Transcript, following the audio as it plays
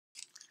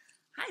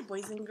Hi,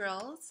 boys and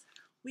girls.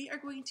 We are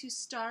going to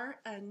start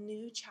a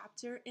new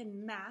chapter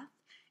in math,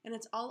 and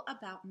it's all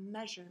about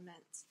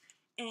measurement.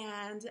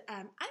 And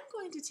I'm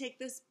going to take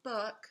this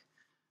book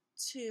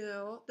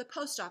to the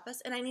post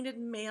office, and I need to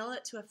mail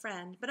it to a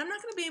friend. But I'm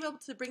not going to be able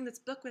to bring this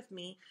book with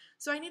me,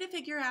 so I need to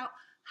figure out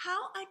how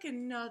I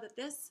can know that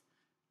this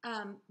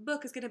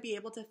book is going to be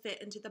able to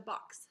fit into the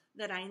box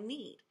that I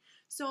need.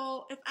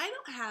 So if I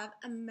don't have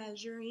a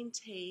measuring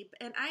tape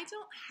and I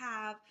don't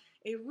have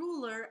a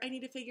ruler, I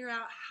need to figure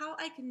out how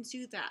I can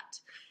do that.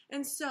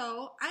 And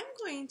so I'm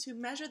going to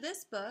measure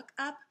this book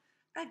up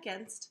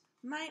against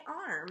my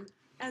arm.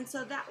 And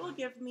so that will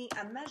give me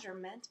a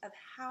measurement of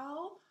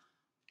how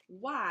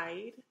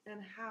wide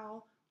and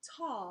how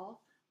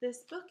tall this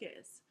book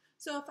is.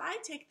 So if I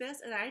take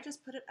this and I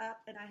just put it up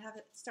and I have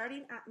it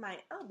starting at my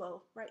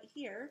elbow right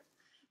here,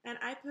 and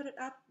I put it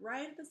up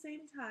right at the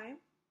same time,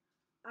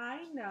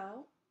 I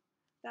know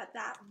that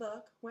that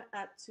book went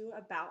up to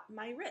about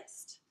my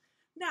wrist.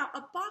 Now,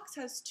 a box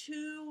has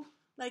two,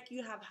 like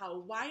you have how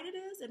wide it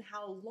is and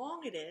how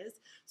long it is,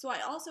 so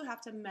I also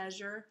have to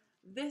measure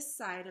this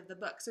side of the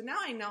book. So now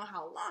I know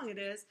how long it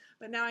is,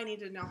 but now I need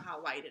to know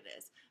how wide it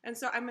is. And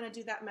so I'm going to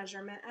do that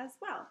measurement as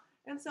well.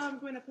 And so I'm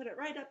going to put it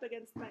right up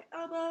against my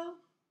elbow,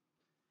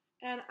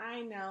 and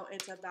I know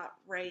it's about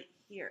right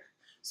here.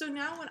 So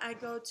now when I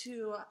go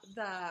to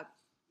the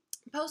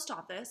post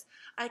office,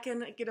 I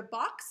can get a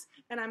box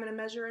and I'm going to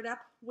measure it up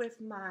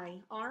with my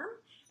arm,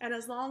 and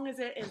as long as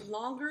it is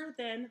longer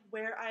than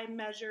where I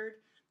measured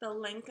the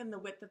length and the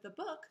width of the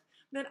book,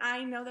 then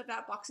I know that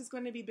that box is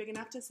going to be big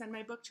enough to send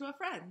my book to a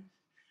friend.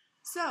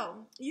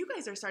 So you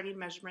guys are starting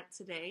measurement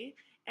today,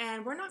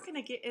 and we're not going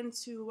to get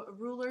into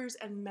rulers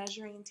and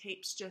measuring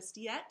tapes just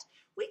yet.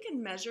 We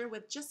can measure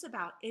with just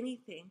about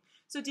anything.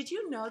 So did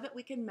you know that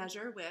we can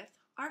measure with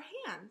our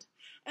hand?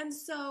 And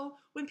so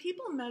when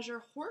people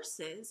measure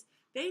horses,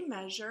 they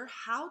measure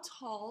how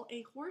tall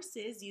a horse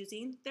is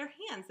using their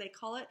hands. They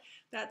call it,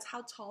 that's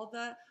how tall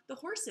the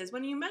horse is.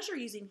 When you measure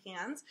using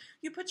hands,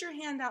 you put your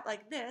hand out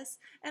like this,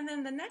 and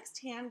then the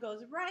next hand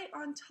goes right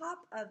on top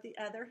of the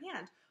other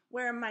hand.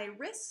 Where my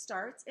wrist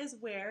starts is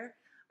where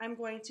I'm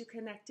going to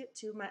connect it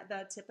to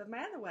the tip of my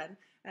other one.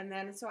 And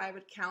then so I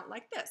would count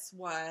like this.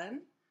 1,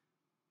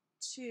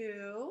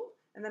 2,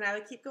 and then I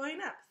would keep going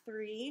up,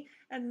 3,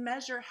 and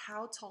measure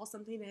how tall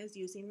something is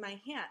using my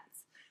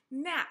hands.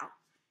 Now,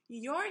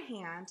 your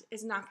hand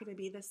is not going to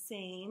be the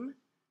same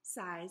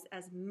size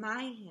as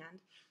my hand.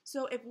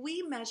 So if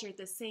we measure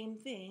the same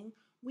thing,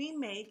 we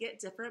may get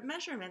different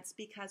measurements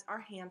because our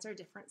hands are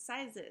different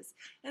sizes.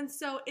 And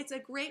so it's a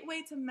great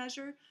way to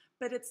measure,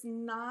 but it's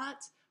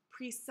not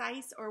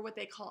precise or what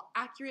they call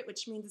accurate,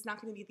 which means it's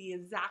not going to be the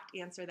exact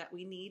answer that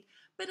we need,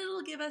 but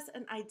it'll give us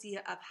an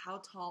idea of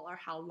how tall or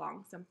how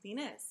long something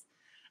is.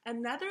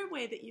 Another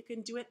way that you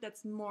can do it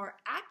that's more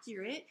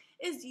accurate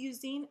is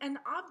using an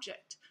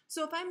object.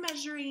 So if I'm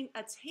measuring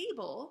a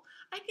table,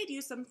 I could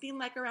use something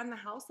like around the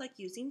house, like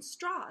using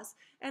straws.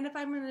 And if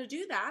I'm going to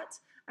do that,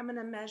 I'm going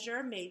to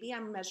measure, maybe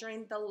I'm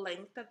measuring the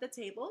length of the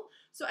table.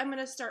 So I'm going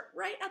to start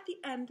right at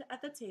the end of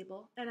the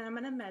table, and I'm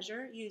going to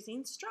measure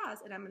using straws.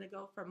 And I'm going to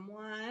go from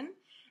 1,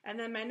 and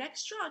then my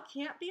next straw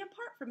can't be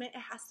apart from it.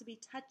 It has to be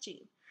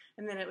touching.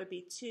 And then it would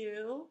be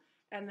 2,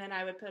 and then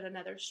I would put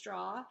another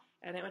straw,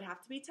 and it would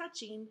have to be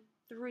touching,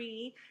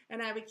 3,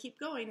 and I would keep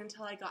going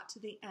until I got to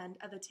the end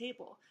of the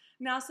table.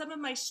 Now, some of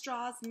my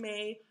straws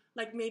may,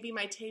 like maybe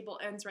my table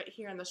ends right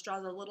here and the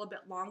straw's a little bit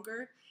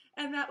longer,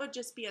 and that would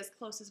just be as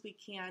close as we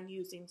can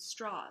using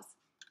straws.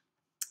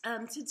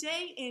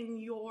 Today in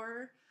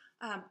your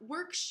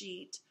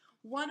worksheet,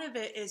 one of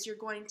it is you're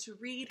going to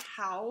read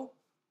how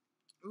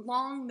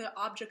long the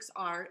objects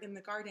are in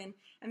the garden,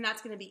 and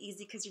that's going to be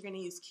easy because you're going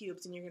to use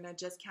cubes, and you're going to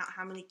just count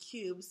how many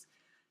cubes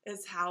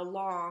is how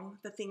long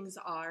the things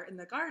are in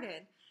the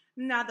garden.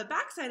 Now the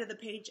back side of the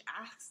page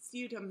asks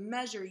you to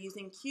measure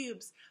using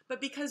cubes,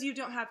 but because you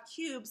don't have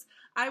cubes,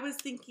 I was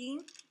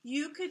thinking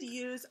you could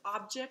use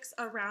objects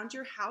around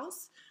your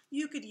house.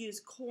 You could use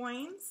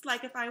coins,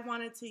 like if I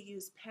wanted to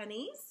use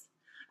pennies,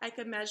 I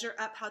could measure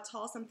up how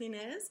tall something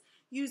is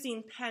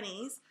using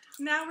pennies.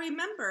 Now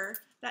remember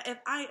that if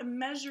I am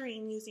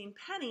measuring using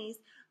pennies,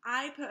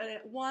 I put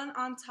it one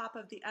on top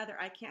of the other.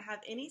 I can't have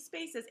any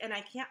spaces, and I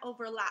can't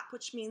overlap,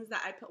 which means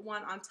that I put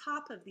one on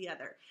top of the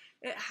other.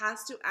 It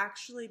has to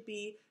actually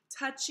be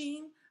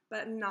touching,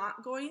 but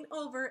not going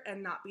over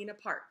and not being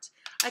apart.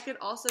 I could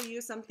also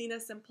use something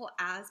as simple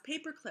as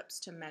paper clips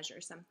to measure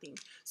something.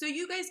 So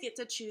you guys get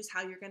to choose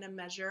how you're going to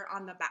measure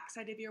on the back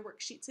side of your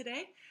worksheet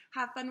today.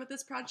 Have fun with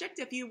this project.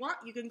 If you want,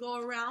 you can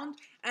go around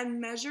and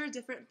measure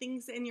different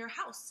things in your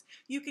house.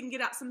 You can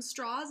get out some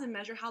straws and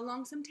measure how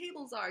long some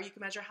tables are. You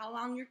can measure how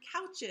long your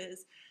couch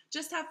is.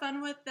 Just have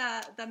fun with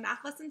the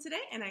math lesson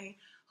today, and I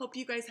hope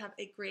you guys have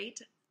a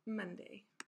great Monday.